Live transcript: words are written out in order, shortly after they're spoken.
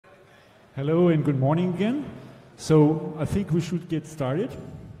Hello and good morning again. So I think we should get started.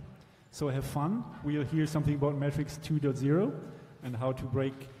 So have fun. We'll hear something about Matrix 2.0 and how to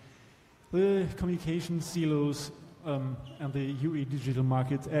break the communication silos and the UE Digital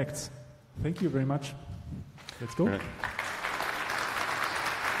Markets Acts. Thank you very much. Let's go. Right.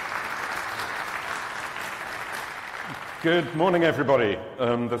 Good morning, everybody.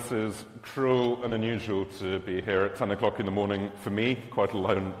 This is cruel and unusual to be here at 10 o'clock in the morning for me, quite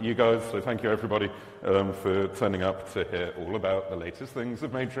alone you guys. So thank you, everybody, for turning up to hear all about the latest things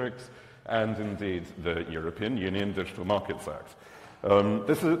of Matrix and indeed the European Union Digital Markets Act.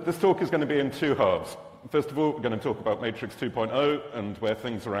 This talk is going to be in two halves. First of all, we're going to talk about Matrix 2.0 and where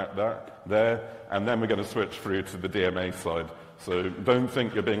things are at there, and then we're going to switch through to the DMA side. So don't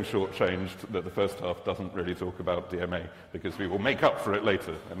think you're being shortchanged that the first half doesn't really talk about DMA, because we will make up for it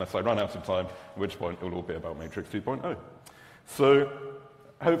later, unless I run out of time, at which point it will all be about Matrix 2.0. So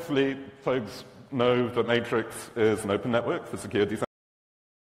hopefully folks know that Matrix is an open network for secure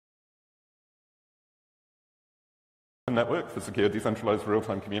decentralized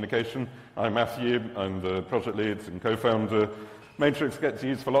real-time communication. I'm Matthew, I'm the project lead and co-founder. Matrix gets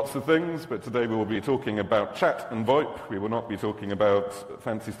used for lots of things, but today we will be talking about chat and VoIP. We will not be talking about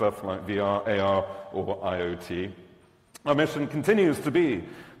fancy stuff like VR, AR, or IoT. Our mission continues to be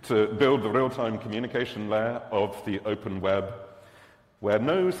to build the real-time communication layer of the open web, where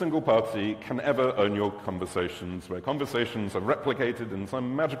no single party can ever own your conversations, where conversations are replicated in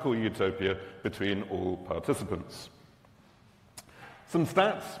some magical utopia between all participants. Some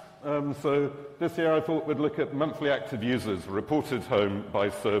stats. So this year I thought we'd look at monthly active users reported home by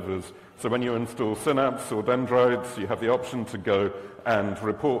servers. So when you install Synapse or Dendrites, you have the option to go and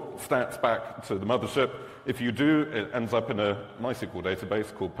report stats back to the mothership. If you do, it ends up in a MySQL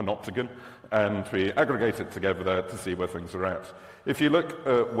database called Panopticon, and we aggregate it together there to see where things are at. If you look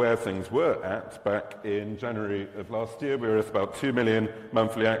at where things were at back in January of last year, we were at about 2 million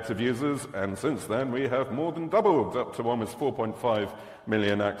monthly active users, and since then we have more than doubled, up to almost 4.5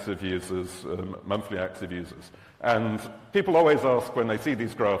 million active users, monthly active users. And people always ask when they see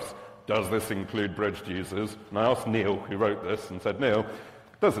these graphs, does this include bridged users? And I asked Neil, who wrote this, and said, Neil,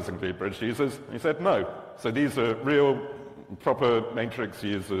 does this include bridged users? And he said, no. So these are real, proper Matrix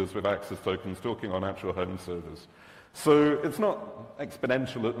users with access tokens talking on actual home servers. So it's not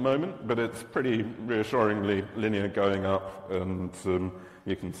exponential at the moment, but it's pretty reassuringly linear going up, and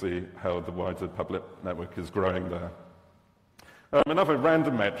you can see how the wider public network is growing there. Another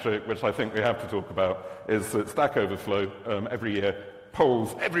random metric, which I think we have to talk about, is that Stack Overflow every year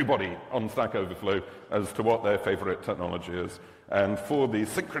polls everybody on Stack Overflow as to what their favorite technology is. And for the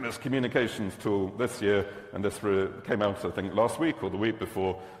synchronous communications tool this year, and this came out, I think, last week or the week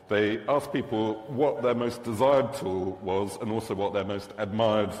before, they asked people what their most desired tool was and also what their most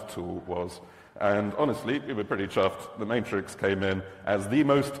admired tool was. And honestly, we were pretty chuffed. The Matrix came in as the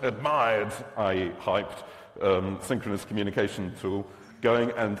most admired, i.e. hyped, synchronous communication tool,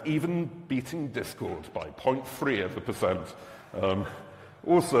 going and even beating Discord by 0.3%.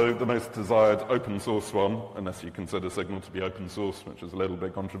 Also, the most desired open source one, unless you consider Signal to be open source, which is a little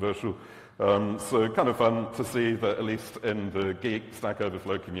bit controversial. So kind of fun to see that at least in the geek Stack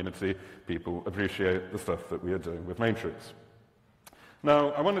Overflow community, people appreciate the stuff that we are doing with Matrix.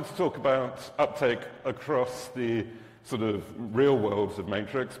 Now, I wanted to talk about uptake across the sort of real worlds of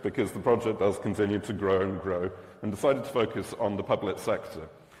Matrix, because the project does continue to grow and grow, and decided to focus on the public sector.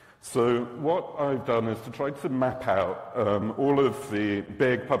 So what I've done is to try to map out all of the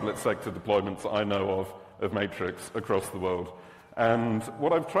big public sector deployments I know of Matrix across the world. And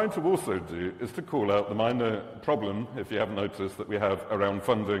what I've tried to also do is to call out the minor problem, if you haven't noticed, that we have around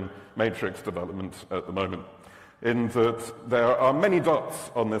funding Matrix development at the moment. In that there are many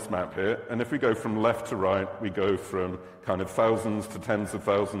dots on this map here, and if we go from left to right, we go from kind of thousands to tens of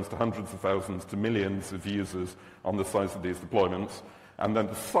thousands to hundreds of thousands to millions of users on the size of these deployments. And then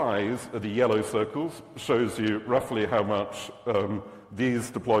the size of the yellow circles shows you roughly how much these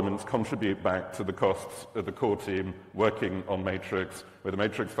deployments contribute back to the costs of the core team working on Matrix with the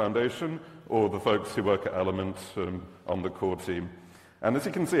Matrix Foundation, or the folks who work at Element on the core team. And as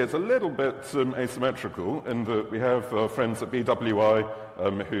you can see, it's a little bit asymmetrical in that we have our friends at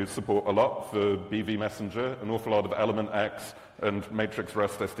BWI who support a lot for BV Messenger, an awful lot of Element X and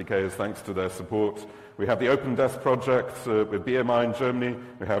matrix-rust-sdk thanks to their support. We have the Open Desk project with BMI in Germany.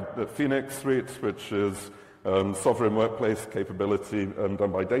 We have the Phoenix Suite, which is sovereign workplace capability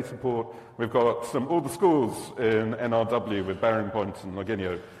done by Dataport. We've got all the schools in NRW with Bearing Point and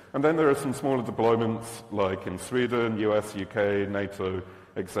Loginio. And then there are some smaller deployments like in Sweden, US, UK, NATO,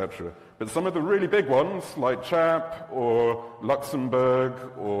 etc. But some of the really big ones, like CHAP or Luxembourg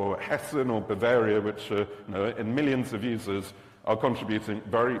or Hessen or Bavaria, which are in millions of users, are contributing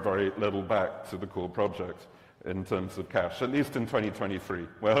very, very little back to the core project in terms of cash, at least in 2023.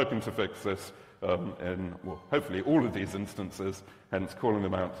 We're hoping to fix this in, well, hopefully all of these instances, hence calling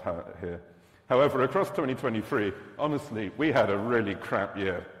them out here. However, across 2023, honestly, we had a really crap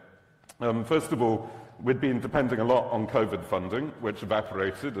year. First of all, we'd been depending a lot on COVID funding, which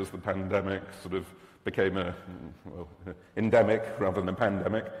evaporated as the pandemic sort of became endemic rather than a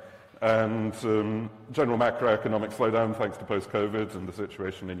pandemic. And general macroeconomic slowdown thanks to post-COVID and the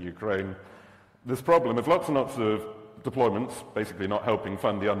situation in Ukraine. This problem of lots and lots of deployments basically not helping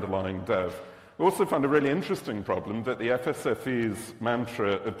fund the underlying dev. We also found a really interesting problem that the FSFE's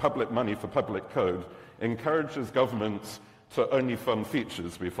mantra of public money for public code encourages governments to only fund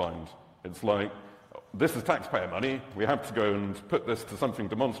features, we find. It's like, this is taxpayer money, we have to go and put this to something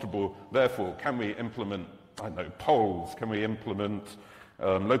demonstrable, therefore can we implement, I don't know, polls, can we implement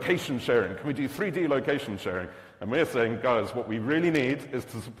location sharing, can we do 3D location sharing? And we're saying, guys, what we really need is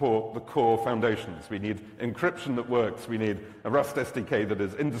to support the core foundations. We need encryption that works, we need a Rust SDK that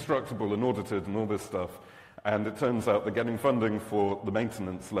is indestructible and audited and all this stuff. And it turns out that getting funding for the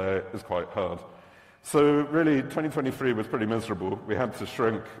maintenance layer is quite hard. So really, 2023 was pretty miserable. We had to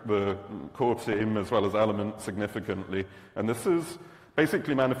shrink the core team as well as Element significantly. And this is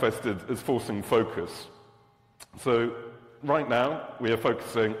basically manifested as forcing focus. So right now, we are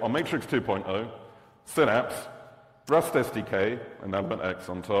focusing on Matrix 2.0, Synapse, Rust SDK, and Element X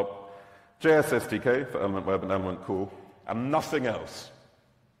on top, JS SDK for Element Web and Element Cool, and nothing else.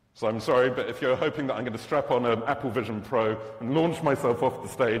 So I'm sorry, but if you're hoping that I'm going to strap on an Apple Vision Pro and launch myself off the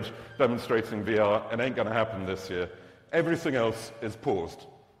stage demonstrating VR, it ain't going to happen this year. Everything else is paused.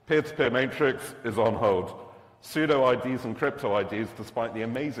 Peer-to-peer Matrix is on hold. Pseudo-IDs and crypto-IDs, despite the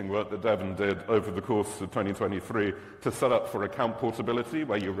amazing work that Devon did over the course of 2023 to set up for account portability,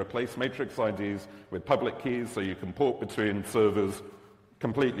 where you replace Matrix IDs with public keys so you can port between servers,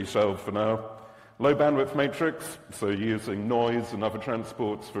 completely shelved for now. Low bandwidth Matrix, so using noise and other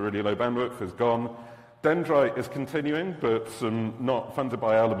transports for really low bandwidth, is gone. Dendrite is continuing, but not funded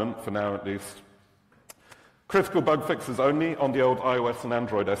by Element for now at least. Critical bug fixes only on the old iOS and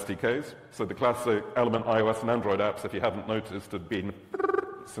Android SDKs. So the classic Element iOS and Android apps, if you haven't noticed, have been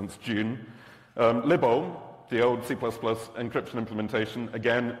since June. Libol, the old C++ encryption implementation,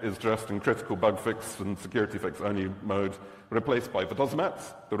 again, is just in critical bug fix and security fix only mode, replaced by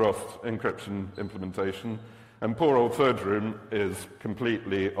Vidosmats, the Rust encryption implementation. And poor old Third Room is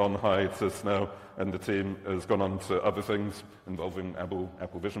completely on hiatus now, and the team has gone on to other things involving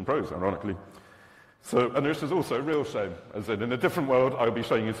Apple Vision Pros, ironically. So, and this is also a real shame, as in a different world, I'll be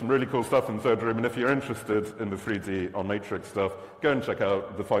showing you some really cool stuff in Third Room, and if you're interested in the 3D on Matrix stuff, go and check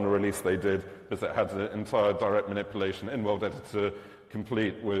out the final release they did, as it had an entire direct manipulation in-world editor,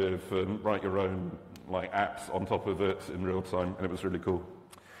 complete with write your own apps on top of it in real time, and it was really cool.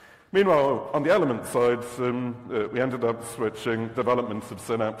 Meanwhile, on the Element side, we ended up switching development of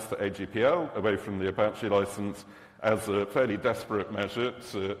Synapse to AGPL, away from the Apache license, as a fairly desperate measure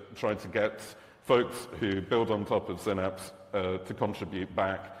to try to get folks who build on top of Synapse to contribute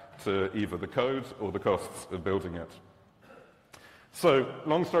back to either the code or the costs of building it. So,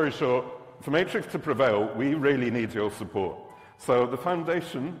 long story short, for Matrix to prevail, we really need your support. So the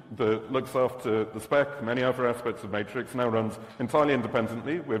foundation that looks after the spec and many other aspects of Matrix now runs entirely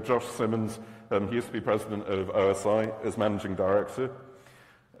independently with Josh Simmons, he used to be president of OSI, as managing director.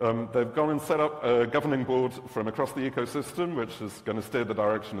 They've gone and set up a governing board from across the ecosystem, which is going to steer the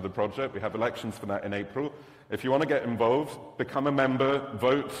direction of the project. We have elections for that in April. If you want to get involved, become a member,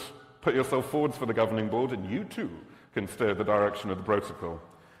 vote, put yourself forwards for the governing board, and you too can steer the direction of the protocol.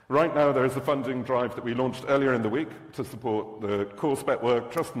 Right now, there is a funding drive that we launched earlier in the week to support the core spec work,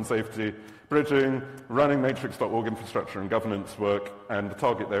 trust and safety, bridging, running matrix.org infrastructure and governance work, and the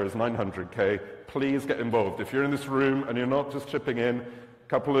target there is 900K. Please get involved. If you're in this room and you're not just chipping in,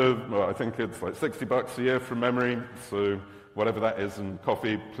 couple of, well, I think it's like $60 a year from memory, so whatever that is in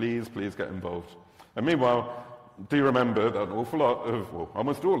coffee, please get involved. And meanwhile, do remember that an awful lot of, well,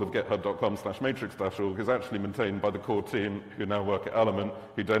 almost all of github.com/matrix-org is actually maintained by the core team who now work at Element,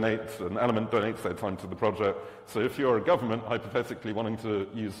 who donates, and Element donates their time to the project. So if you're a government hypothetically wanting to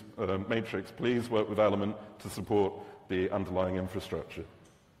use Matrix, please work with Element to support the underlying infrastructure.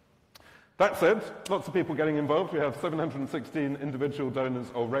 That said, lots of people getting involved. We have 716 individual donors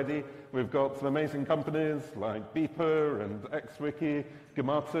already. We've got some amazing companies like Beeper and XWiki,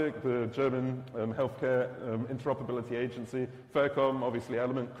 Gematik, the German healthcare interoperability agency, Faircom, obviously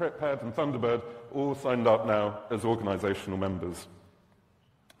Element, CryptPad, and Thunderbird, all signed up now as organizational members.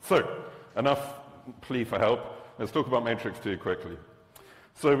 So, enough plea for help. Let's talk about Matrix 2 quickly.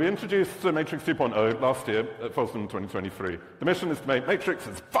 So we introduced Matrix 2.0 last year at FOSDEM 2023. The mission is to make Matrix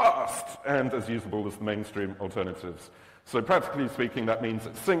as fast and as usable as the mainstream alternatives. So practically speaking, that means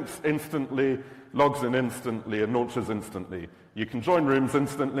it syncs instantly, logs in instantly, and launches instantly. You can join rooms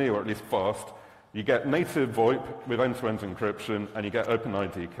instantly, or at least fast. You get native VoIP with end-to-end encryption, and you get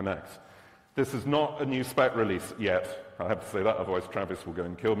OpenID Connect. This is not a new spec release yet. I have to say that, otherwise Travis will go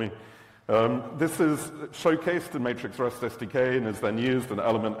and kill me. This is showcased in matrix-rust-sdk and is then used in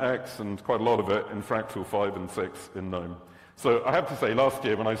Element X and quite a lot of it in Fractal 5 and 6 in GNOME. So I have to say, last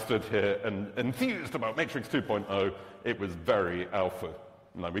year when I stood here and enthused about Matrix 2.0, it was very alpha.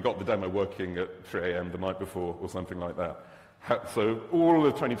 Like, we got the demo working at 3 a.m. the night before or something like that. So all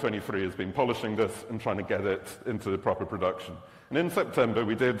of 2023 has been polishing this and trying to get it into proper production. And in September,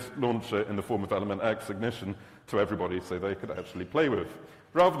 we did launch it in the form of Element X Ignition to everybody so they could actually play with.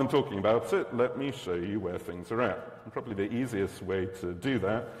 Rather than talking about it, let me show you where things are at. And probably the easiest way to do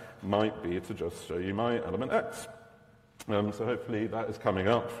that might be to just show you my Element X. So hopefully that is coming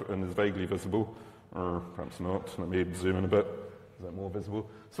up and is vaguely visible, or perhaps not. Let me zoom in a bit. Is that more visible?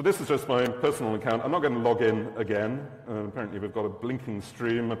 So this is just my personal account. I'm not going to log in again. Apparently we've got a blinking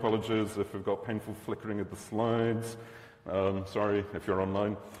stream. Apologies if we've got painful flickering of the slides. Sorry if you're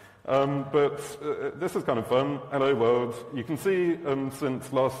online. But this is kind of fun. Hello world. You can see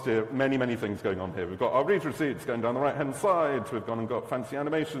since last year many things going on here. We've got our read receipts going down the right hand side. We've gone and got fancy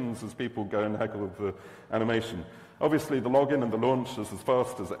animations as people go and heckle with the animation. Obviously the login and the launch is as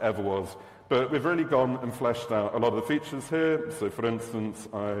fast as it ever was. But we've really gone and fleshed out a lot of the features here. So for instance,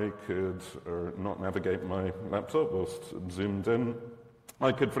 I could not navigate my laptop whilst zoomed in.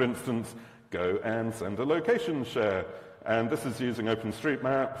 I could, for instance, go and send a location share. And this is using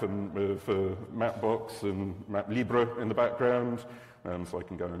OpenStreetMap and with Mapbox and MapLibre in the background. So I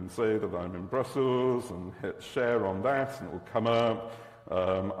can go and say that I'm in Brussels and hit share on that and it will come up.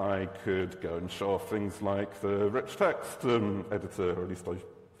 I could go and show off things like the rich text editor, or at least I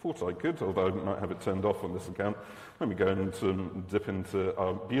thought I could, although I might have it turned off on this account. Let me go and dip into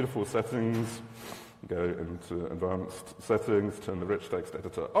our beautiful settings, go into advanced settings, turn the rich text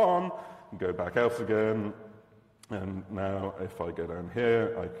editor on, go back out again. And now if I go down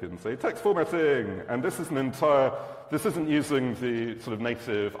here, I can say text formatting. And this is this isn't using the sort of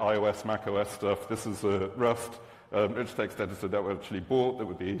native iOS, macOS stuff. This is a Rust rich text editor that we actually bought that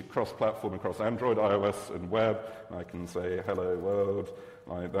would be cross-platform across Android, iOS, and web. And I can say hello world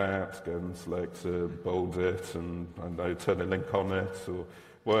like that, go and select bold it, and I turn a link on it, or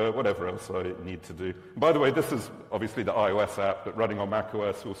whatever else I need to do. By the way, this is obviously the iOS app, but running on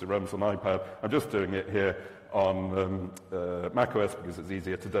macOS, also runs on iPad. I'm just doing it here on macOS because it's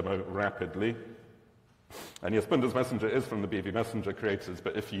easier to demo rapidly. And yes, Bundes Messenger is from the BV Messenger creators,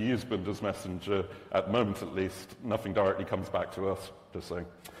 but if you use Bundes Messenger, at the moment at least, nothing directly comes back to us, just saying.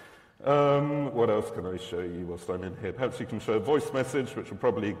 What else can I show you whilst I'm in here? Perhaps you can show a voice message, which will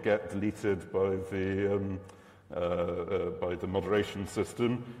probably get deleted by the moderation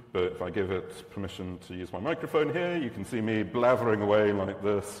system, but if I give it permission to use my microphone here, you can see me blathering away like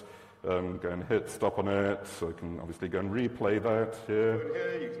this. Go and hit stop on it, so I can obviously go and replay that here.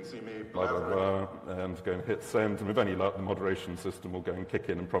 Here you can see me blah, blah, blah, and go and hit send, and with any luck the moderation system will go and kick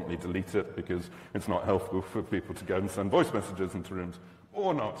in and promptly delete it because it's not helpful for people to go and send voice messages into rooms,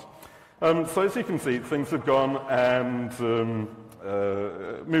 or not. So as you can see, things have gone and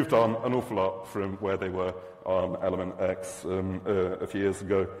moved on an awful lot from where they were on Element X a few years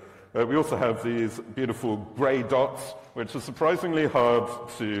ago. We also have these beautiful grey dots, which are surprisingly hard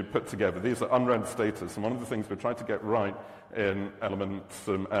to put together. These are unread status, and one of the things we're trying to get right in Element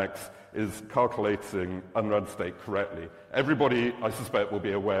X is calculating unread state correctly. Everybody, I suspect, will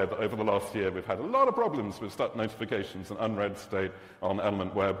be aware that over the last year we've had a lot of problems with stuck notifications and unread state on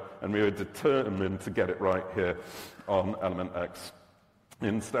Element Web, and we were determined to get it right here on Element X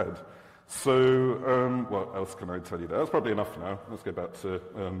instead. So what else can I tell you there? That's probably enough for now. Let's go back to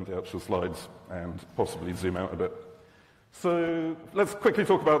the actual slides and possibly zoom out a bit. So let's quickly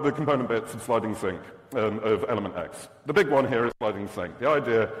talk about the component bits of sliding sync of Element X. The big one here is sliding sync. The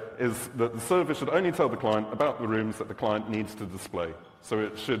idea is that the server should only tell the client about the rooms that the client needs to display. So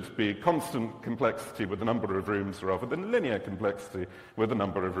it should be constant complexity with the number of rooms rather than linear complexity with the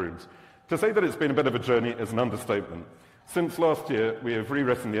number of rooms. To say that it's been a bit of a journey is an understatement. Since last year, we have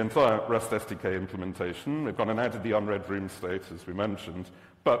rewritten the entire Rust SDK implementation. We've gone and added the unread room state, as we mentioned,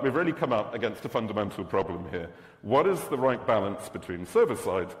 but we've really come up against a fundamental problem here. What is the right balance between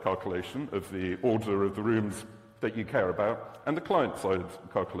server-side calculation of the order of the rooms that you care about and the client-side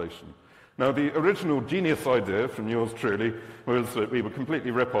calculation? Now, the original genius idea from yours truly was that we would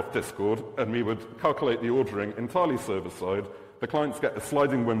completely rip off Discord and we would calculate the ordering entirely server-side. The clients get a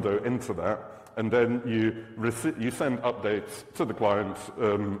sliding window into that, and then you send updates to the client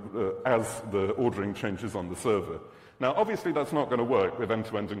as the ordering changes on the server. Now, obviously, that's not going to work with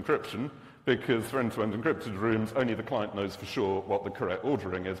end-to-end encryption, because for end-to-end encrypted rooms, only the client knows for sure what the correct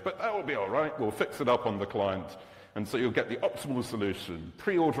ordering is. But that will be all right. We'll fix it up on the client. And so you'll get the optimal solution,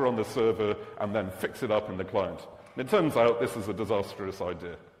 pre-order on the server, and then fix it up in the client. And it turns out this is a disastrous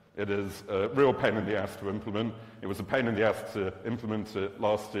idea. It is a real pain in the ass to implement. It was a pain in the ass to implement it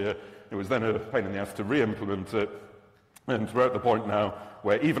last year. It was then a pain in the ass to re-implement it. And we're at the point now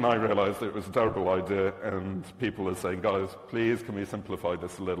where even I realized that it was a terrible idea, and people are saying, guys, please, can we simplify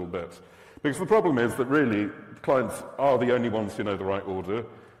this a little bit? Because the problem is that really, clients are the only ones who know the right order.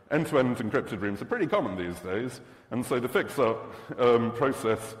 End-to-end encrypted rooms are pretty common these days, and so the fix-up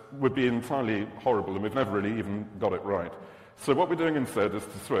process would be entirely horrible, and we've never really even got it right. So what we're doing instead is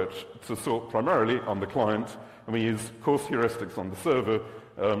to switch to sort primarily on the client, and we use coarse heuristics on the server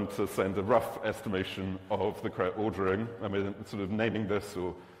to send a rough estimation of the correct ordering, and we're sort of naming this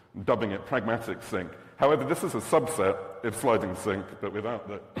or dubbing it pragmatic sync. However, this is a subset of sliding sync, but without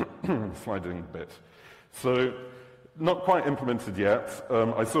the sliding bit. So not quite implemented yet.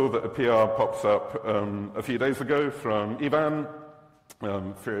 I saw that a PR popped up a few days ago from Ivan,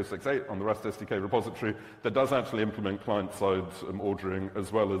 3068 on the Rust SDK repository, that does actually implement client-side ordering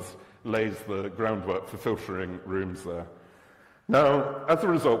as well as lays the groundwork for filtering rooms there. Now, as a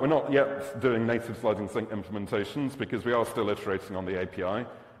result, we're not yet doing native sliding sync implementations because we are still iterating on the API.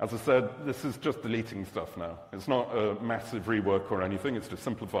 As I said, this is just deleting stuff now. It's not a massive rework or anything. It's just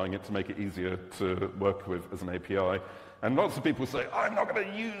simplifying it to make it easier to work with as an API. And lots of people say, I'm not going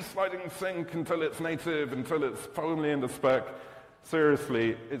to use sliding sync until it's native, until it's firmly in the spec.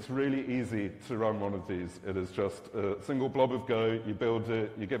 Seriously, it's really easy to run one of these. It is just a single blob of Go. You build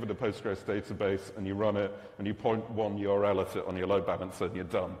it, you give it a Postgres database, and you run it, and you point one URL at it on your load balancer, and you're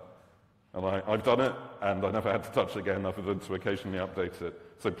done. And I've done it, and I never had to touch it again other than to occasionally update it.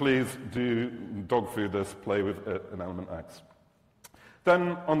 So please do dog food this, play with it in Element X.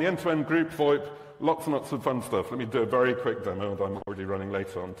 Then on the end-to-end group VoIP, lots and lots of fun stuff. Let me do a very quick demo. I'm already running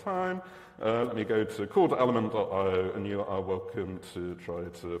late on time. Let me go to core.element.io, and you are welcome to try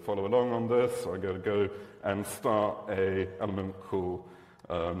to follow along on this. So I'm going to go and start a element call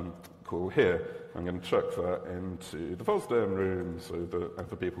here. I'm going to chuck that into the FOSDEM room so that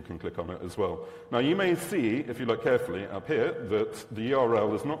other people can click on it as well. Now, you may see, if you look carefully up here, that the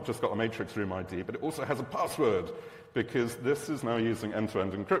URL has not just got a matrix room ID, but it also has a password, because this is now using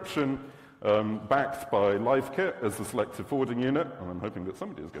end-to-end encryption, backed by LiveKit as the selective forwarding unit, and I'm hoping that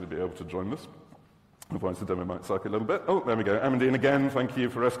somebody is going to be able to join this. Otherwise, the demo might suck a little bit. Oh, there we go. Amandine again, thank you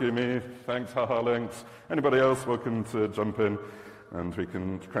for rescuing me. Thanks, haha, links. Anybody else, welcome to jump in, and we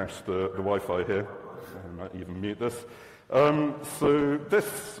can crash the Wi-Fi here. I might even mute this. So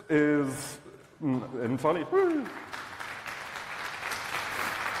this is entirely... Woo.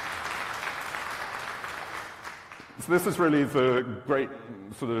 So this is really the great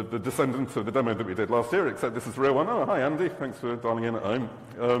sort of the descendant of the demo that we did last year, except this is the real one. Oh, hi, Andy. Thanks for dialing in at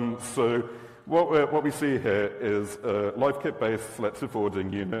home. So what we see here is a LiveKit-based selective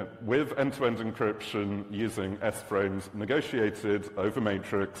forwarding unit with end-to-end encryption using S-frames negotiated over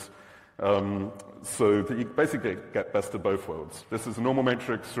matrix, so that you basically get best of both worlds. This is a normal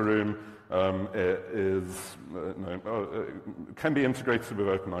matrix room. It can be integrated with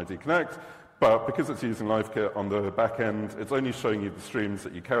OpenID Connect, but because it's using LiveKit on the back end, it's only showing you the streams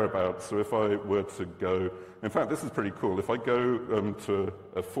that you care about. So if I were to go, in fact, this is pretty cool. If I go to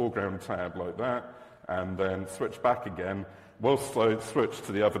a foreground tab like that, and then switch back again, whilst I switch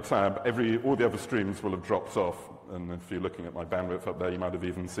to the other tab, all the other streams will have dropped off. And if you're looking at my bandwidth up there, you might have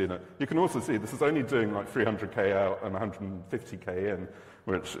even seen it. You can also see this is only doing like 300K out and 150K in,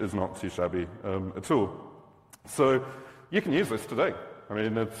 which is not too shabby at all. So you can use this today. I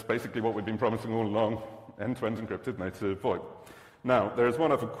mean, it's basically what we've been promising all along, end-to-end encrypted native VoIP. Now, there is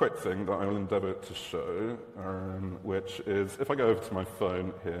one other quick thing that I will endeavor to show, which is if I go over to my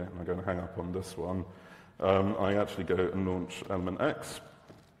phone here, and I'm going to hang up on this one, I actually go and launch Element X.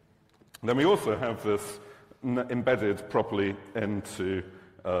 Then we also have this embedded properly into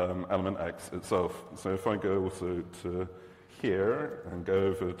Element X itself. So if I go also to here and go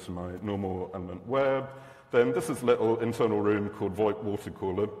over to my normal Element Web, then this is a little internal room called VoIP Water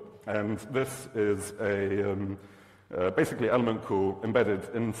Cooler, and this is a basically element call embedded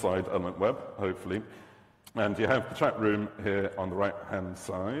inside Element Web, hopefully. And you have the chat room here on the right-hand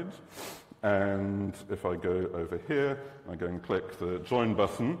side. And if I go over here, I go and click the join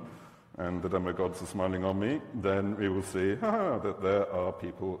button, and the demo gods are smiling on me, then we will see that there are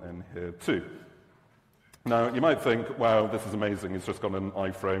people in here too. Now, you might think, wow, this is amazing, it's just got an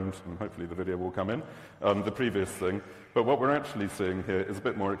iframed, and hopefully the video will come in, the previous thing. But what we're actually seeing here is a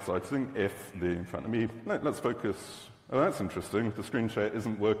bit more exciting if in front of me, let's focus. Oh, that's interesting. The screen share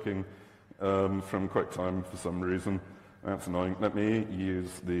isn't working from QuickTime for some reason. That's annoying. Let me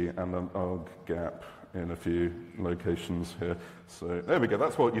use the analog gap in a few locations here. So there we go.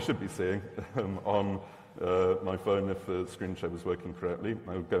 That's what you should be seeing on my phone if the screen share was working correctly.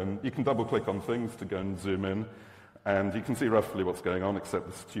 You can double-click on things to go and zoom in, and you can see roughly what's going on, except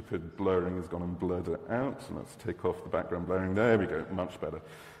the stupid blurring has gone and blurred it out. So let's take off the background blurring. There we go. Much better.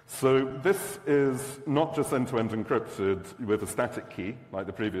 So this is not just end-to-end encrypted with a static key, like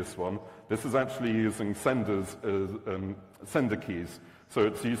the previous one. This is actually using senders as sender keys. So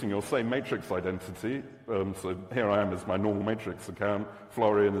it's using your same matrix identity. So here I am as my normal matrix account.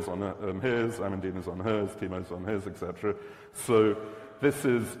 Florian is on his, Amandine is on hers, Timo's on his, etc. So this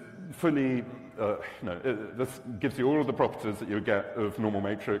is fully, this gives you all of the properties that you get of normal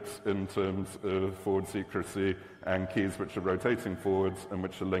matrix in terms of forward secrecy and keys which are rotating forwards and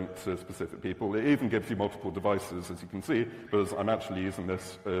which are linked to specific people. It even gives you multiple devices, as you can see, because I'm actually using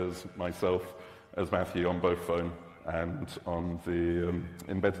this as myself, as Matthew, on both phone and on the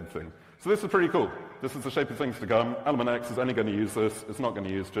embedded thing. So this is pretty cool. This is the shape of things to come. Element X is only going to use this. It's not going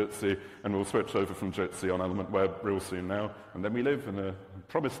to use Jitsi, and we'll switch over from Jitsi on Element Web real soon now. And then we live in a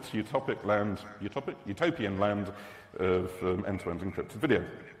promised utopian land of end-to-end encrypted video.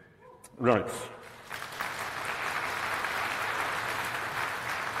 Right.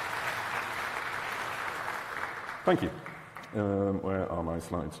 Thank you. Where are my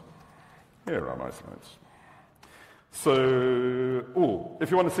slides? Here are my slides. So, if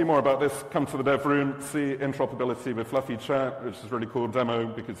you want to see more about this, come to the dev room, see interoperability with Fluffy Chat, which is a really cool demo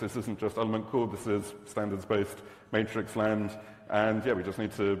because this isn't just element core, this is standards-based matrix land. And yeah, we just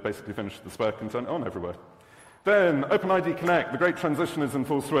need to basically finish the spec and turn it on everywhere. Then, OpenID Connect, the great transition is in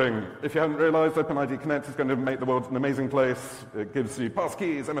full swing. If you haven't realized, OpenID Connect is going to make the world an amazing place. It gives you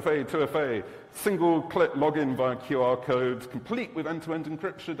passkeys, MFA, 2FA, single-click login via QR code, complete with end-to-end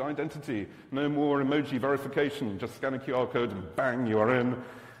encryption identity. No more emoji verification, just scan a QR code and bang, you are in.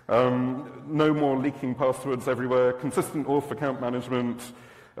 No more leaking passwords everywhere, consistent auth account management,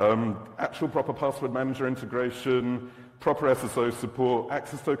 actual proper password manager integration, proper SSO support,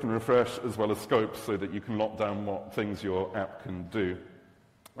 access token refresh, as well as scopes so that you can lock down what things your app can do.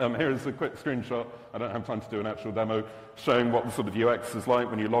 Here is a quick screenshot. I don't have time to do an actual demo, showing what the sort of UX is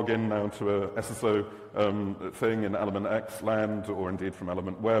like when you log in now to a SSO thing in Element X land or indeed from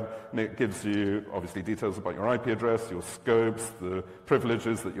Element Web. And it gives you, obviously, details about your IP address, your scopes, the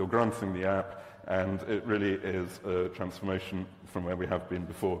privileges that you're granting the app, and it really is a transformation from where we have been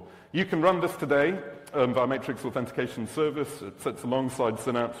before. You can run this today via Matrix Authentication Service. It sits alongside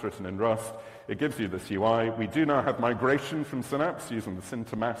Synapse, written in Rust. It gives you this UI. We do now have migration from Synapse using the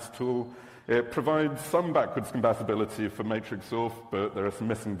Syn2Mass tool. It provides some backwards compatibility for Matrix Auth, but there are some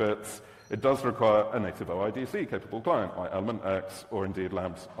missing bits. It does require a native OIDC-capable client, like Element X, or indeed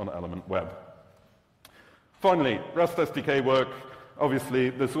Labs on Element Web. Finally, Rust SDK work. Obviously,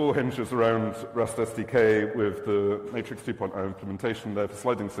 this all hinges around Rust SDK with the Matrix 2.0 implementation there for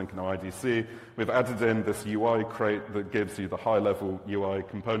sliding sync and OIDC. We've added in this UI crate that gives you the high-level UI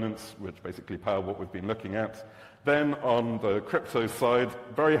components, which basically power what we've been looking at. Then on the crypto side,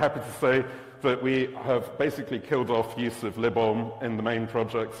 very happy to say that we have basically killed off use of libom in the main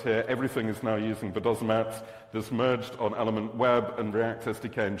projects here. Everything is now using Vedosomat. This merged on Element Web and React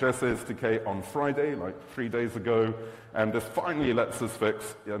SDK and Jest SDK on Friday, like 3 days ago. And this finally lets us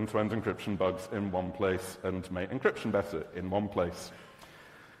fix end-to-end encryption bugs in one place and make encryption better in one place.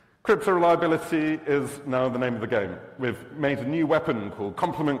 Crypto reliability is now the name of the game. We've made a new weapon called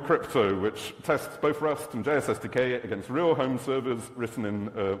Complement Crypto, which tests both Rust and JS SDK against real home servers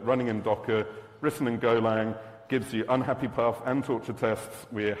running in Docker, written in Golang, gives you unhappy path and torture tests.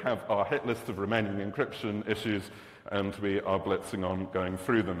 We have our hit list of remaining encryption issues, and we are blitzing on going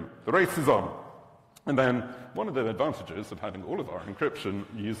through them. The race is on. And then one of the advantages of having all of our encryption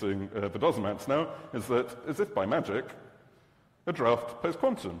using Vedosomats now is that, as if by magic, a draft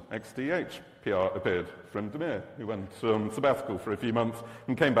post-quantum XDH PR appeared from Demir, who went sabbatical for a few months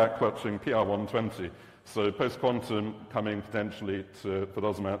and came back clutching PR 120. So post-quantum coming potentially to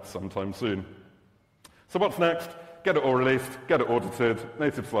Vedosomat sometime soon. So what's next? Get it all released, get it audited,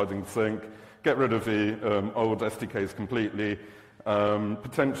 native sliding sync, get rid of the old SDKs completely,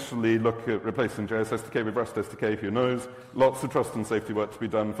 Potentially look at replacing JS SDK with Rust SDK, who knows. Lots of trust and safety work to be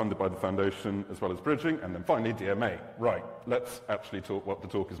done, funded by the foundation, as well as bridging. And then finally, DMA. Right, let's actually talk what the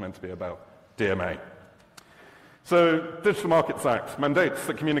talk is meant to be about. DMA. So, Digital Markets Act mandates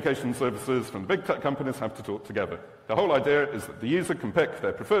that communication services from the big tech companies have to talk together. The whole idea is that the user can pick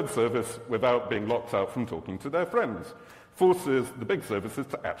their preferred service without being locked out from talking to their friends. Forces the big services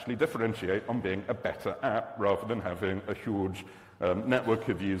to actually differentiate on being a better app rather than having a huge network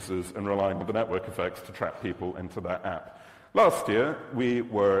of users and relying on the network effects to trap people into that app. Last year, we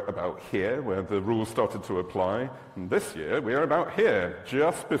were about here, where the rules started to apply. And this year, we are about here,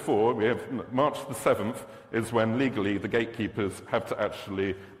 just before we have March the 7th is when legally the gatekeepers have to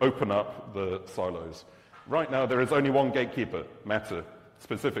actually open up the silos. Right now, there is only one gatekeeper, Meta,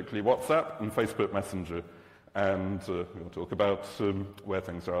 specifically WhatsApp and Facebook Messenger. And we'll talk about where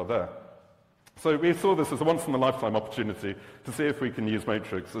things are there. So we saw this as a once-in-a-lifetime opportunity to see if we can use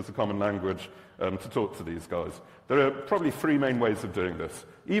Matrix as a common language to talk to these guys. There are probably three main ways of doing this.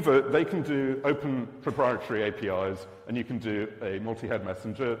 Either they can do open proprietary APIs, and you can do a multi-head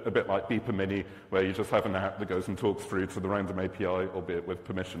messenger, a bit like Beeper Mini, where you just have an app that goes and talks through to the random API, albeit with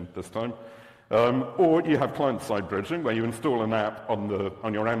permission this time. Or you have client-side bridging, where you install an app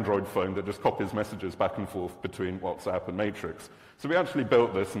on your Android phone that just copies messages back and forth between WhatsApp and Matrix. So we actually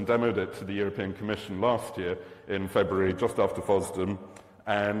built this and demoed it to the European Commission last year in February, just after FOSDEM.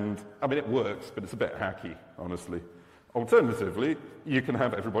 And, I mean, it works, but it's a bit hacky, honestly. Alternatively, you can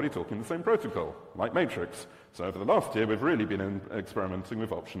have everybody talking the same protocol, like Matrix. So over the last year, we've really been experimenting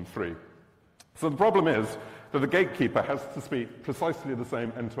with option 3. So the problem is that the gatekeeper has to speak precisely the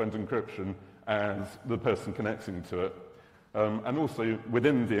same end-to-end encryption as the person connecting to it. And also,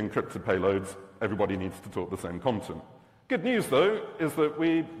 within the encrypted payloads, everybody needs to talk the same content. Good news, though, is that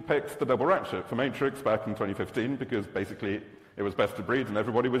we picked the double ratchet for Matrix back in 2015 because basically it was best of breed and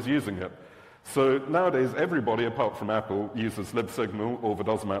everybody was using it. So nowadays, everybody apart from Apple uses libsignal or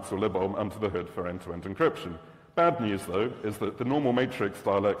Vidosmats or libOLM under the hood for end-to-end encryption. Bad news, though, is that the normal Matrix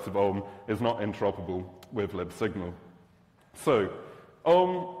dialect of OLM is not interoperable with libsignal. So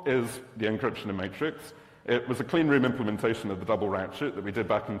OLM is the encryption in Matrix. It was a clean room implementation of the double ratchet that we did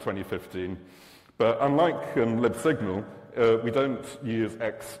back in 2015. But unlike libsignal, we don't use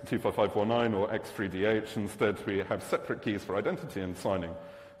X25549 or X3DH. Instead, we have separate keys for identity and signing.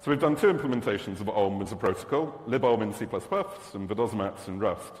 So we've done 2 implementations of OLM as a protocol, libOLM in C++ and Vidosmats in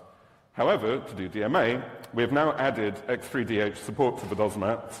Rust. However, to do DMA, we have now added X3DH support to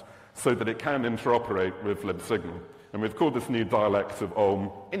Vidosmats so that it can interoperate with libsignal. And we've called this new dialect of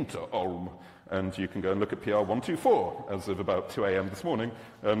OLM inter-OLM. And you can go and look at PR124 as of about 2 a.m. this morning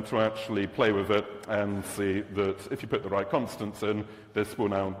to actually play with it and see that if you put the right constants in, this will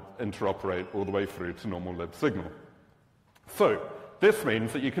now interoperate all the way through to normal libsignal. So this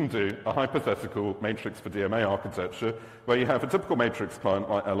means that you can do a hypothetical matrix for DMA architecture where you have a typical matrix client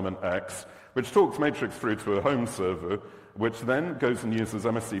like element X, which talks matrix through to a home server, which then goes and uses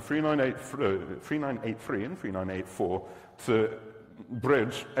MSC 3983 and 3984 to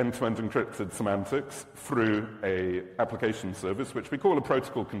bridge end-to-end encrypted semantics through a application service, which we call a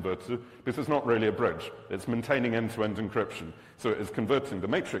protocol converter, because it's not really a bridge. It's maintaining end-to-end encryption. So it is converting the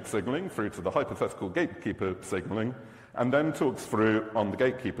matrix signaling through to the hypothetical gatekeeper signaling, and then talks through on the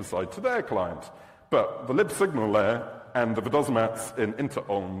gatekeeper side to their client. But the libsignal layer and the Vidosmats in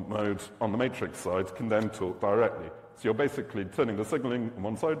inter-OLM mode on the matrix side can then talk directly. So you're basically turning the signaling on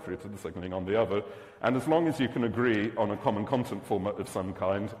one side through to the signaling on the other. And as long as you can agree on a common content format of some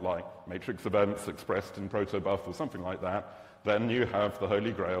kind, like matrix events expressed in protobuf or something like that, then you have the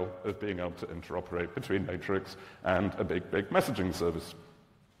holy grail of being able to interoperate between matrix and a big, big messaging service.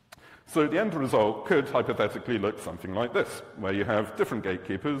 So the end result could hypothetically look something like this, where you have different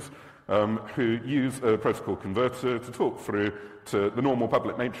gatekeepers who use a protocol converter to talk through to the normal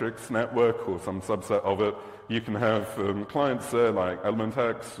public matrix network or some subset of it. You can have clients there like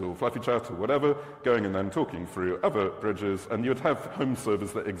ElementX or FluffyChat or whatever going and then talking through other bridges, and you'd have home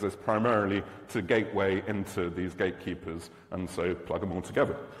servers that exist primarily to gateway into these gatekeepers, and so plug them all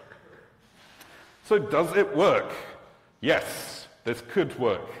together. So does it work? Yes, this could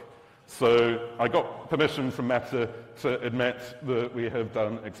work. So I got permission from Meta to admit that we have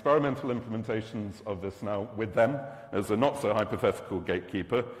done experimental implementations of this now with them as a not-so-hypothetical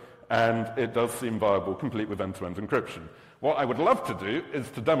gatekeeper. and it does seem viable, complete with end-to-end encryption. What I would love to do is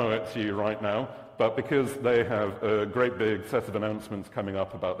to demo it to you right now, but because they have a great big set of announcements coming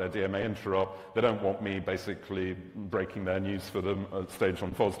up about their DMA interop, they don't want me basically breaking their news for them at stage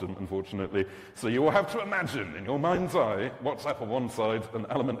on FOSDEM, unfortunately. So you will have to imagine in your mind's eye WhatsApp on one side and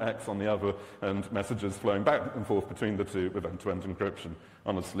Element X on the other, and messages flowing back and forth between the two with end-to-end encryption.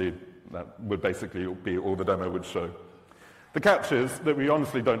 Honestly, that would basically be all the demo would show. The catch is that we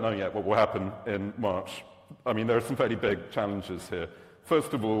honestly don't know yet what will happen in March. I mean, there are some fairly big challenges here.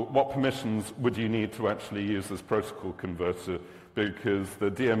 First of all, what permissions would you need to actually use this protocol converter? Because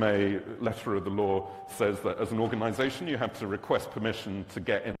the DMA letter of the law says that as an organization, you have to request permission to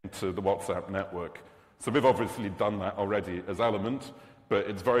get into the WhatsApp network. So we've obviously done that already as Element, but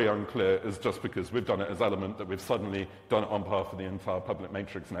it's very unclear as just because we've done it as Element that we've suddenly done it on behalf of the entire public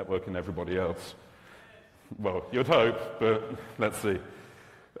matrix network and everybody else. Well, you'd hope, but let's see.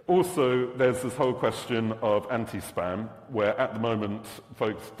 Also, there's this whole question of anti-spam, where at the moment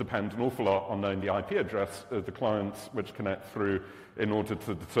folks depend an awful lot on knowing the IP address of the clients which connect through in order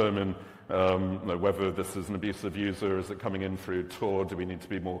to determine whether this is an abusive user, is it coming in through Tor, do we need to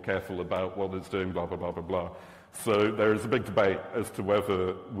be more careful about what it's doing, blah, blah, blah, blah, blah. So there is a big debate as to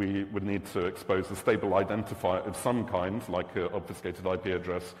whether we would need to expose a stable identifier of some kind, like an obfuscated IP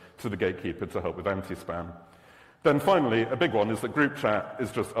address, to the gatekeeper to help with anti-spam. Then finally, a big one is that group chat is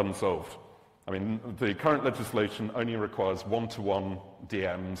just unsolved. I mean, the current legislation only requires one-to-one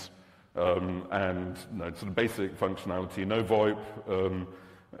DMs and sort of basic functionality, no VoIP,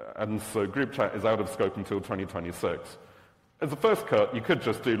 and so group chat is out of scope until 2026. As a first cut, you could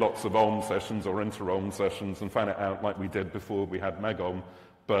just do lots of OM sessions or inter-OM sessions and fan it out like we did before we had MEG-OM,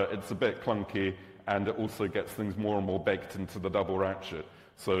 but it's a bit clunky, and it also gets things more and more baked into the double ratchet.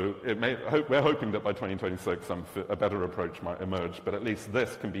 So we're hoping that by 2026 a better approach might emerge, but at least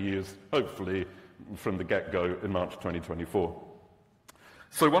this can be used, hopefully, from the get-go in March 2024.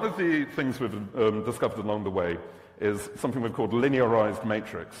 So one of the things we've discovered along the way is something we've called Linearized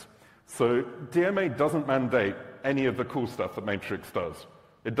Matrix. So DMA doesn't mandate any of the cool stuff that Matrix does.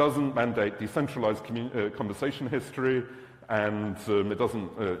 It doesn't mandate decentralized conversation history, and it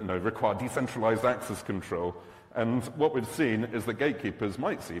doesn't require decentralized access control. And what we've seen is that gatekeepers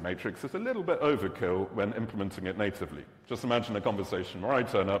might see Matrix as a little bit overkill when implementing it natively. Just imagine a conversation where I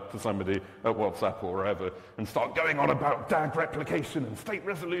turn up to somebody at WhatsApp or wherever and start going on about DAG replication and state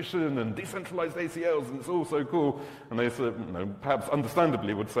resolution and decentralized ACLs, and it's all so cool. And they perhaps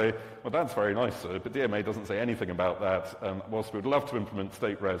understandably would say, well, that's very nice, sir, but DMA doesn't say anything about that. Whilst we would love to implement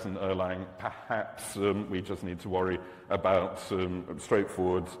state res and Erlang, perhaps we just need to worry about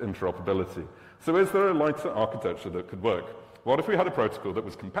straightforward interoperability. So is there a lighter architecture that could work? What if we had a protocol that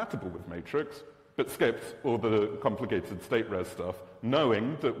was compatible with Matrix, but skipped all the complicated state res stuff,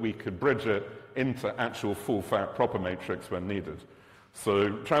 knowing that we could bridge it into actual full-fat proper Matrix when needed? So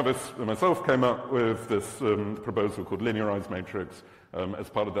Travis and myself came up with this proposal called Linearized Matrix as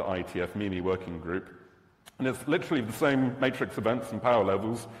part of the IETF MIMI working group. And it's literally the same matrix events and power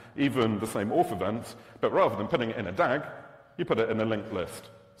levels, even the same auth events, but rather than putting it in a DAG, you put it in a linked list.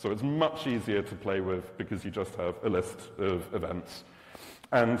 So it's much easier to play with because you just have a list of events.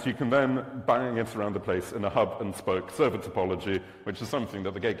 And you can then bang it around the place in a hub and spoke server topology, which is something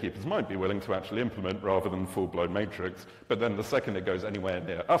that the gatekeepers might be willing to actually implement rather than full-blown matrix. But then the second it goes anywhere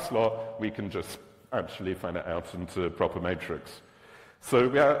near us lot, we can just actually fan it out into proper matrix. So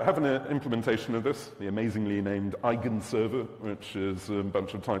we have an implementation of this, the amazingly named Eigen server, which is a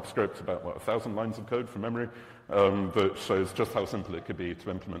bunch of TypeScript, about, 1,000 lines of code from memory, that shows just how simple it could be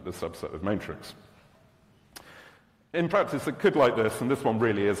to implement this subset of matrix. In practice, it could like this, and this one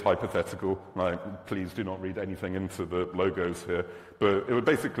really is hypothetical. Please do not read anything into the logos here. But it would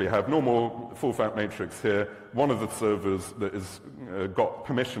basically have normal full-fat matrix here. One of the servers that has got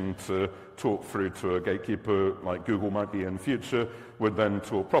permission to talk through to a gatekeeper, like Google might be in future, would then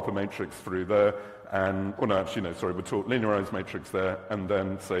talk proper matrix through there. And, would talk linearized matrix there, and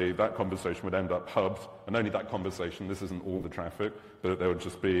then say that conversation would end up hubbed, and only that conversation, this isn't all the traffic, but there would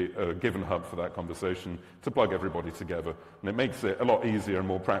just be a given hub for that conversation to plug everybody together. And it makes it a lot easier and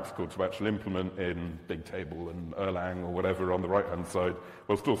more practical to actually implement in Bigtable and Erlang or whatever on the right-hand side,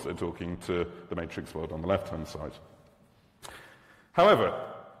 whilst also talking to the matrix world on the left-hand side. However,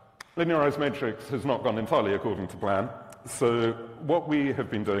 linearized matrix has not gone entirely according to plan. So what we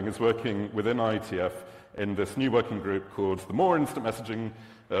have been doing is working within IETF in this new working group called the More Instant Messaging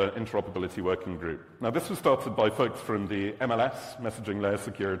Interoperability Working Group. Now this was started by folks from the MLS, Messaging Layer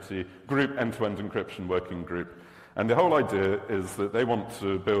Security, Group End-to-End Encryption Working Group. And the whole idea is that they want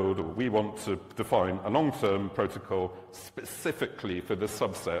to build, or we want to define, a long-term protocol specifically for this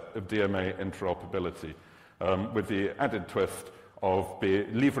subset of DMA interoperability, with the added twist of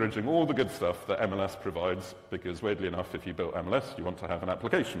leveraging all the good stuff that MLS provides, because weirdly enough, if you build MLS, you want to have an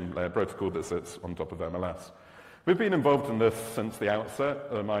application layer protocol that sits on top of MLS. We've been involved in this since the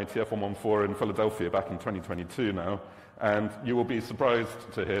outset, IETF 114 in Philadelphia back in 2022 now, and you will be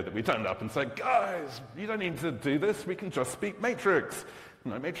surprised to hear that we turned up and said, guys, you don't need to do this, we can just speak Matrix.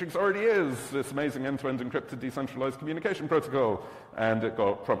 You know, Matrix already is this amazing end-to-end encrypted decentralized communication protocol, and it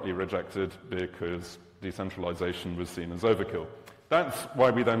got promptly rejected because decentralization was seen as overkill. That's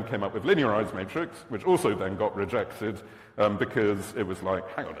why we then came up with Linearized Matrix, which also then got rejected because it was like,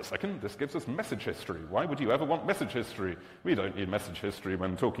 hang on a second, this gives us message history. Why would you ever want message history? We don't need message history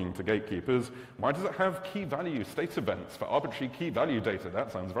when talking to gatekeepers. Why does it have key value state events for arbitrary key value data?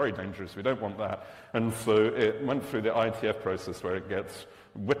 That sounds very dangerous. We don't want that. And so it went through the IETF process where it gets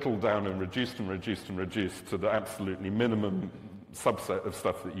whittled down and reduced and reduced and reduced to the absolutely minimum subset of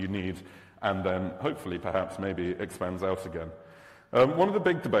stuff that you need, and then hopefully perhaps maybe expands out again. One of the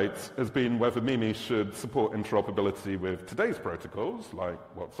big debates has been whether Mimi should support interoperability with today's protocols, like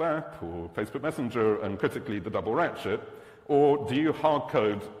WhatsApp or Facebook Messenger, and critically the double ratchet, or do you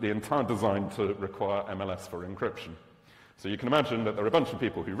hard-code the entire design to require MLS for encryption? So you can imagine that there are a bunch of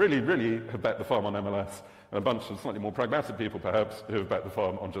people who really, really have bet the farm on MLS, and a bunch of slightly more pragmatic people, perhaps, who have bet the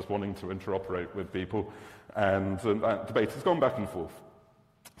farm on just wanting to interoperate with people, and that debate has gone back and forth.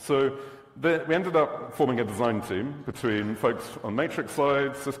 So we ended up forming a design team between folks on Matrix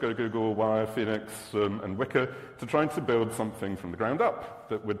side, Cisco, Google, Wire, Phoenix, and Wicker, to try to build something from the ground up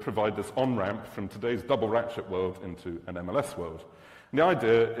that would provide this on-ramp from today's double ratchet world into an MLS world. And the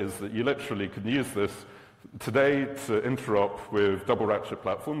idea is that you literally could use this today to interop with double ratchet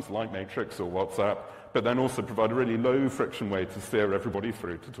platforms like Matrix or WhatsApp, but then also provide a really low friction way to steer everybody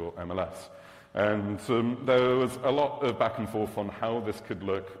through to talk MLS. And there was a lot of back and forth on how this could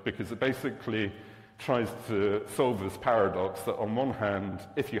look, because it basically tries to solve this paradox that on one hand,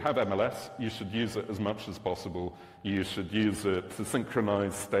 if you have MLS, you should use it as much as possible. You should use it to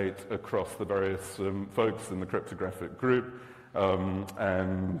synchronize state across the various folks in the cryptographic group, and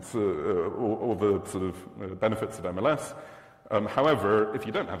all the sort of benefits of MLS. However, if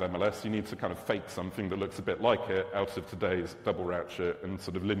you don't have MLS, you need to kind of fake something that looks a bit like it out of today's double ratchet and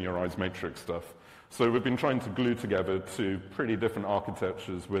sort of linearized matrix stuff. So we've been trying to glue together two pretty different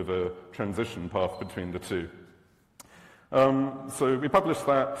architectures with a transition path between the two. So we published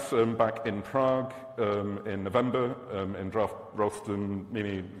that back in Prague in November in draft Ralston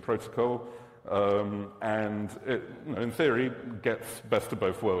Mimi protocol, and it, in theory, gets best of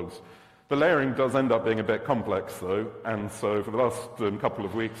both worlds. The layering does end up being a bit complex, though, and so for the last couple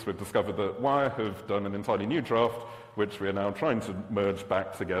of weeks we've discovered that Wire have done an entirely new draft, which we are now trying to merge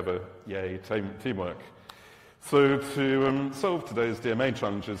back together. Yay, teamwork. So to solve today's DMA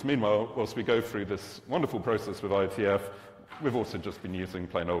challenges, meanwhile, whilst we go through this wonderful process with IETF, we've also just been using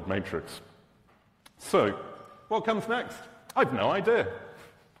plain old Matrix. So, what comes next? I've no idea.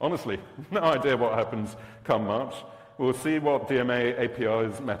 Honestly, no idea what happens come March. We'll see what DMA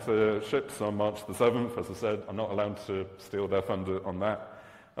API's Meta ships on March the 7th. As I said, I'm not allowed to steal their thunder on that.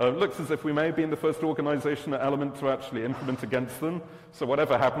 Looks as if we may be in the first organization at Element to actually implement against them. So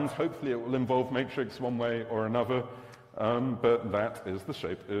whatever happens, hopefully it will involve Matrix one way or another. But that is the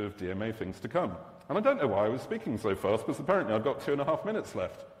shape of DMA things to come. And I don't know why I was speaking so fast, because apparently I've got 2.5 minutes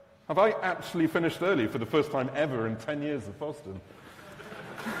left. Have I actually finished early for the first time ever in 10 years of FOSDEM?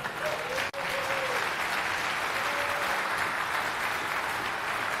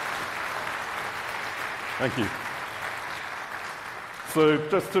 Thank you. So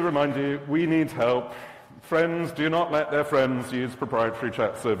just to remind you, we need help. Friends do not let their friends use proprietary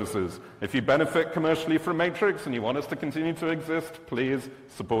chat services. If you benefit commercially from Matrix and you want us to continue to exist, please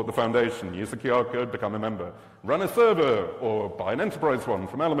support the foundation. Use the QR code, become a member. Run a server or buy an enterprise one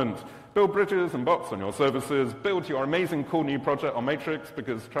from Element. Build bridges and bots on your services. Build your amazing cool new project on Matrix,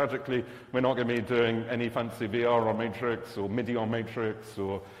 because tragically we're not going to be doing any fancy VR on Matrix or MIDI on Matrix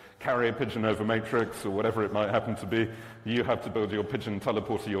or carrier pigeon over Matrix, or whatever it might happen to be. You have to build your pigeon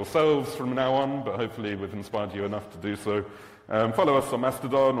teleporter yourselves from now on, but hopefully we've inspired you enough to do so. Follow us on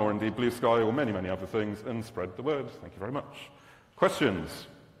Mastodon, or indeed Blue Sky, or many, many other things, and spread the word. Thank you very much. Questions?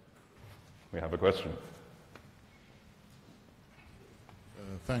 We have a question.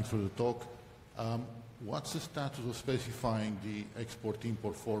 Thanks for the talk. What's the status of specifying the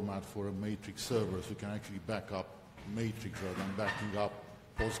export-import format for a Matrix server so you can actually back up Matrix rather than backing up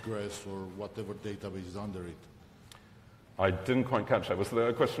Postgres or whatever database is under it? I didn't quite catch that. Was there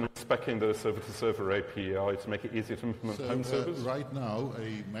a question of speccing the server-to-server API to make it easier to implement home servers? Right now,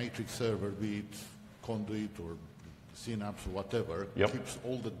 a matrix server, be it Conduit or Synapse or whatever, keeps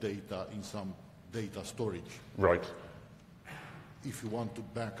all the data in some data storage. Right. If you want to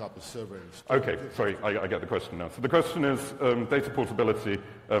back up a server... Okay, sorry, I get the question now. So the question is data portability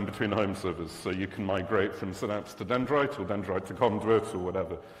between home servers. So you can migrate from Synapse to Dendrite or Dendrite to Conduit or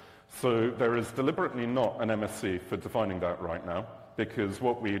whatever. So there is deliberately not an MSC for defining that right now, because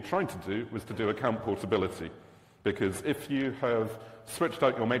what we tried to do was to do account portability. Because if you have switched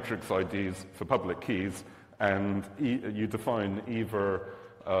out your matrix IDs for public keys and you define either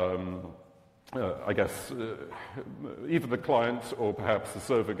either the client or perhaps the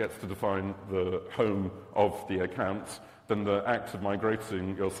server gets to define the home of the accounts, then the act of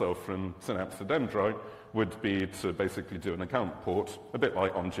migrating yourself from Synapse to Dendrite would be to basically do an account port, a bit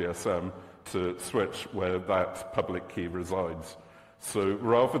like on GSM, to switch where that public key resides. So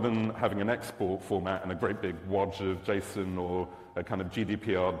rather than having an export format and a great big wodge of JSON or a kind of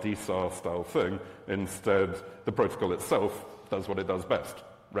GDPR DSAR style thing, instead the protocol itself does what it does best,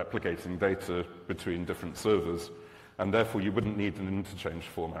 replicating data between different servers, and therefore you wouldn't need an interchange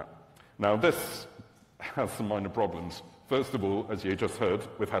format. Now this has some minor problems. First of all, as you just heard,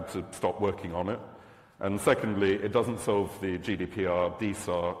 we've had to stop working on it. And secondly, it doesn't solve the GDPR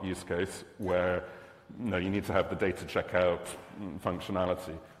DSAR use case where you need to have the data checkout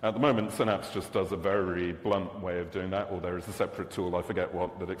functionality. At the moment, Synapse just does a very blunt way of doing that, or there is a separate tool, I forget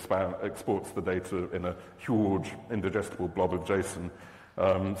what, that exports the data in a huge, indigestible blob of JSON.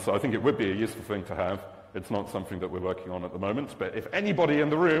 So I think it would be a useful thing to have. It's not something that we're working on at the moment, but if anybody in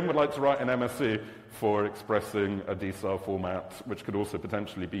the room would like to write an MSc for expressing a DSAR format, which could also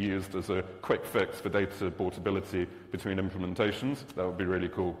potentially be used as a quick fix for data portability between implementations, that would be really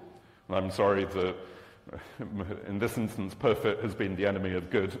cool. And I'm sorry that in this instance, perfect has been the enemy of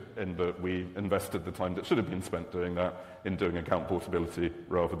good in that we invested the time that should have been spent doing that in doing account portability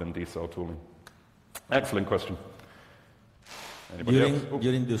rather than DSAR tooling. Excellent question.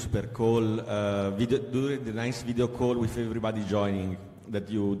 During the super call, during the nice video call with everybody joining that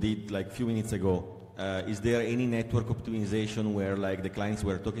you did like a few minutes ago, is there any network optimization where like the clients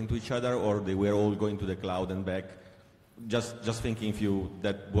were talking to each other or they were all going to the cloud and back? Just thinking if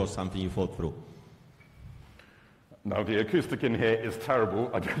that was something you thought through. Now the acoustic in here is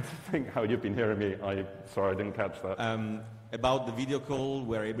terrible. I don't think how you've been hearing me. Sorry, I didn't catch that. About the video call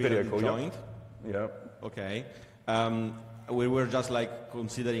where everybody joined? Yeah. Okay. We were just like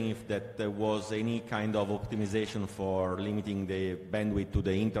considering if that there was any kind of optimization for limiting the bandwidth to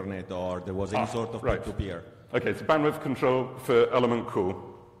the internet or there was any sort of peer-to-peer. Okay, so bandwidth control for element call.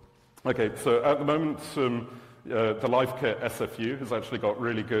 Okay, so at the moment the LiveKit SFU has actually got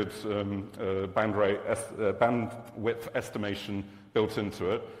really good bandwidth estimation built into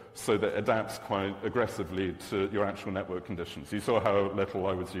it so that it adapts quite aggressively to your actual network conditions. You saw how little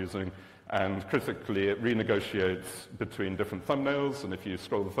I was using. And critically, it renegotiates between different thumbnails, and if you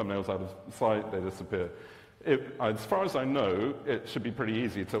scroll the thumbnails out of sight, they disappear. As far as I know, it should be pretty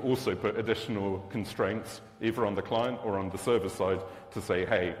easy to also put additional constraints, either on the client or on the server side, to say,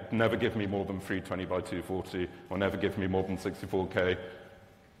 hey, never give me more than 320 by 240, or never give me more than 64K.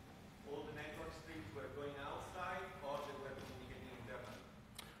 All the network streams were going outside, or they were communicating internally?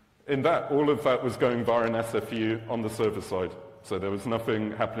 In that, all of that was going via an SFU on the server side. So there was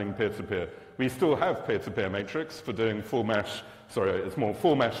nothing happening peer-to-peer. We still have peer-to-peer matrix for doing full mesh, it's more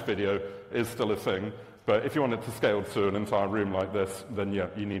full mesh video is still a thing. But if you want it to scale to an entire room like this, then yeah,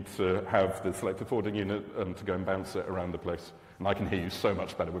 you need to have the selective forwarding unit to go and bounce it around the place. And I can hear you so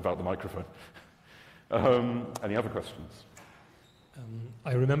much better without the microphone. Any other questions?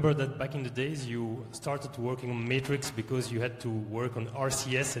 I remember that back in the days you started working on matrix because you had to work on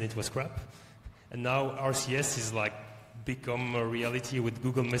RCS and it was crap. And now RCS is like become a reality with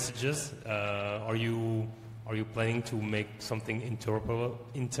Google Messages. Are you planning to make something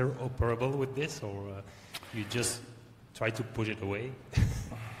interoperable with this, or you just try to push it away?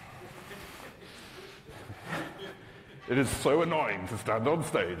 It is so annoying to stand on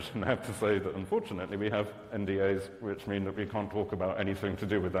stage and have to say that unfortunately we have NDAs which mean that we can't talk about anything to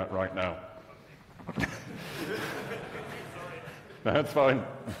do with that right now. No, that's fine.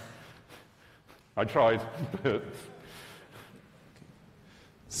 I tried, but...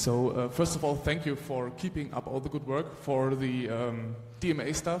 So first of all, thank you for keeping up all the good work for the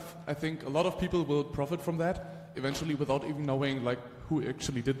DMA stuff. I think a lot of people will profit from that eventually without even knowing like who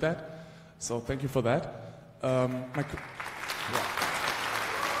actually did that. So thank you for that.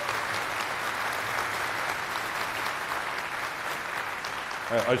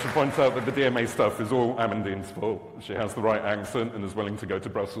 I should point out that the DMA stuff is all Amandine's fault. She has the right accent and is willing to go to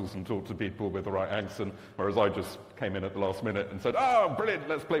Brussels and talk to people with the right accent, whereas I just came in at the last minute and said, oh, brilliant,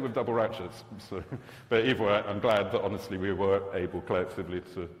 let's play with double ratchets. So, but either way, I'm glad that honestly we were able collectively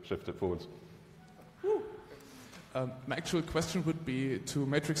to shift it forwards. My actual question would be to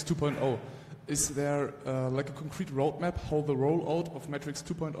Matrix 2.0. Is there like a concrete roadmap how the rollout of Matrix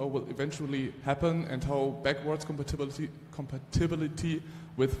 2.0 will eventually happen and how backwards compatibility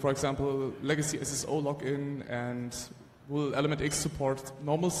with, for example, legacy SSO login, and will Element X support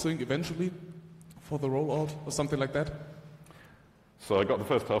normal sync eventually for the rollout or something like that? So I got the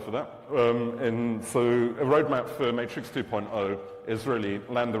first half of that. So a roadmap for Matrix 2.0 is really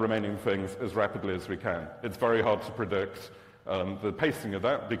land the remaining things as rapidly as we can. It's very hard to predict the pacing of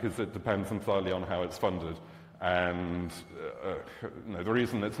that because it depends entirely on how it's funded. And the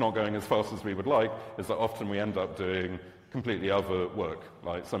reason it's not going as fast as we would like is that often we end up doing completely other work.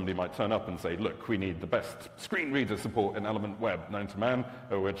 Like somebody might turn up and say, look, we need the best screen reader support in Element Web known to man,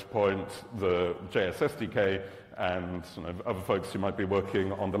 at which point the JS SDK and other folks who might be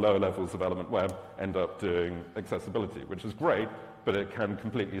working on the lower levels of Element Web end up doing accessibility, which is great, but it can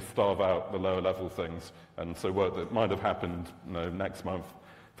completely starve out the lower level things. And so work that might have happened next month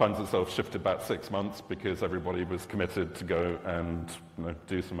finds itself shifted back 6 months because everybody was committed to go and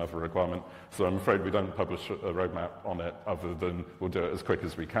do some other requirement. So I'm afraid we don't publish a roadmap on it other than we'll do it as quick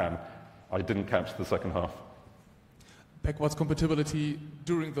as we can. I didn't catch the second half. Backwards compatibility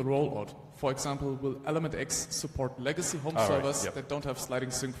during the rollout. For example, will Element X support legacy home servers that don't have sliding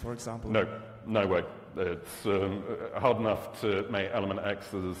sync, for example? No, no way. It's hard enough to make Element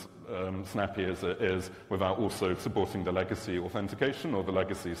X as snappy as it is without also supporting the legacy authentication or the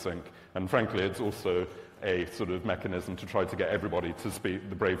legacy sync. And frankly, it's also a sort of mechanism to try to get everybody to speak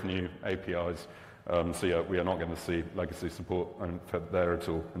the brave new APIs. So yeah, we are not going to see legacy support there at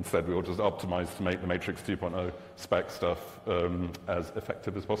all. Instead, we will just optimize to make the Matrix 2.0 spec stuff as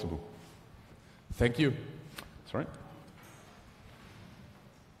effective as possible. Thank you. That's right.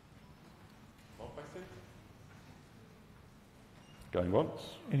 Going once.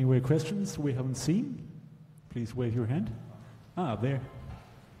 Any more questions we haven't seen? Please wave your hand. Ah, there.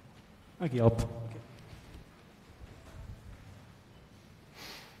 Okay, up.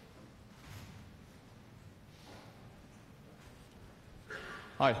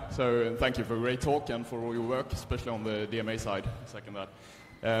 Hi, so thank you for a great talk and for all your work, especially on the DMA side. Second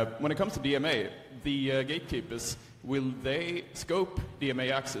that. When it comes to DMA, the gatekeepers, will they scope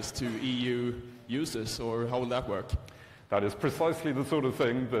DMA access to EU users, or how will that work? That is precisely the sort of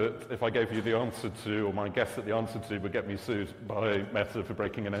thing that if I gave you the answer to, or my guess at the answer to, would get me sued by Meta for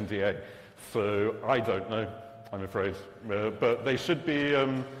breaking an NDA. So I don't know, I'm afraid. But they should be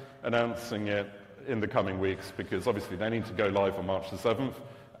announcing it in the coming weeks, because obviously they need to go live on March the 7th,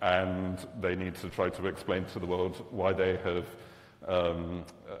 and they need to try to explain to the world why they have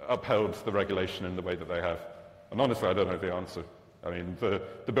upheld the regulation in the way that they have. And honestly, I don't know the answer. I mean,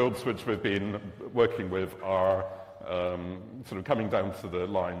 the builds which we've been working with are sort of coming down to the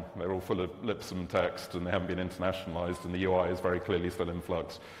line. They're all full of Lipsum text, and they haven't been internationalized, and the UI is very clearly still in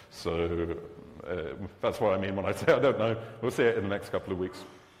flux. So that's what I mean when I say I don't know. We'll see it in the next couple of weeks.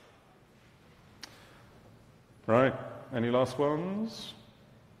 Right, any last ones?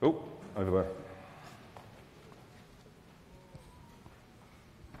 Oh, over there.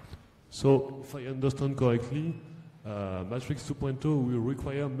 So, if I understand correctly, Matrix 2.0 will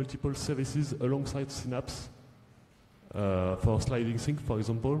require multiple services alongside Synapse for sliding sync, for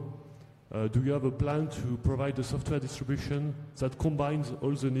example. Do you have a plan to provide a software distribution that combines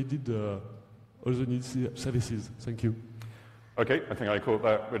all the needed services? Thank you. Okay, I think I caught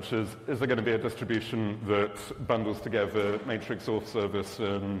that, which is there going to be a distribution that bundles together Matrix auth service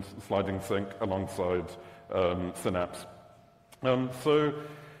and sliding sync alongside Synapse? So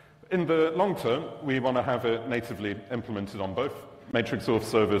in the long term, we want to have it natively implemented on both. Matrix auth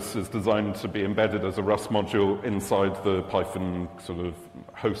service is designed to be embedded as a Rust module inside the Python sort of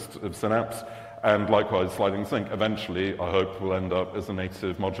host of Synapse, and likewise sliding sync eventually, I hope, will end up as a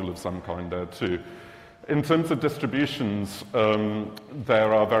native module of some kind there too. In terms of distributions,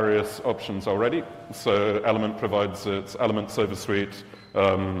 there are various options already. So Element provides its Element Server Suite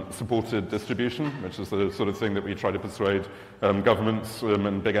supported distribution, which is the sort of thing that we try to persuade governments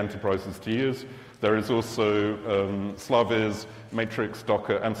and big enterprises to use. There is also Slaviz, Matrix,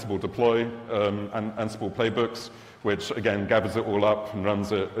 Docker, Ansible Deploy, and Ansible Playbooks, which again gathers it all up and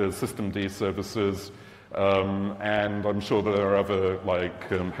runs it as systemd services. And I'm sure that there are other like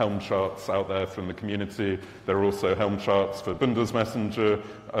Helm charts out there from the community. There are also Helm charts for Bundesmessenger,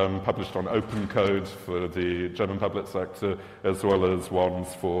 published on Open Code for the German public sector, as well as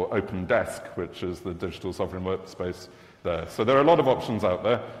ones for OpenDesk, which is the digital sovereign workspace there. So there are a lot of options out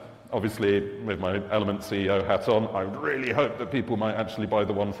there. Obviously, with my Element CEO hat on, I would really hope that people might actually buy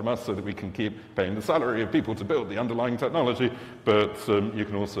the one from us so that we can keep paying the salary of people to build the underlying technology, but you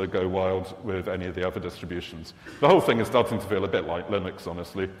can also go wild with any of the other distributions. The whole thing is starting to feel a bit like Linux,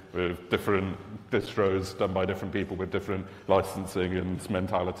 honestly, with different distros done by different people with different licensing and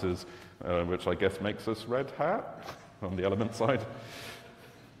mentalities, which I guess makes us Red Hat on the Element side.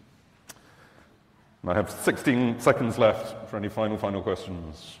 And I have 16 seconds left for any final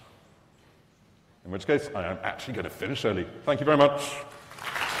questions. In which case, I am actually going to finish early. Thank you very much.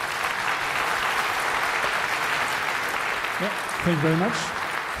 Yeah, thank you very much.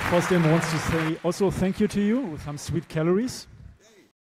 FOSDEM wants to say also thank you to you with some sweet calories.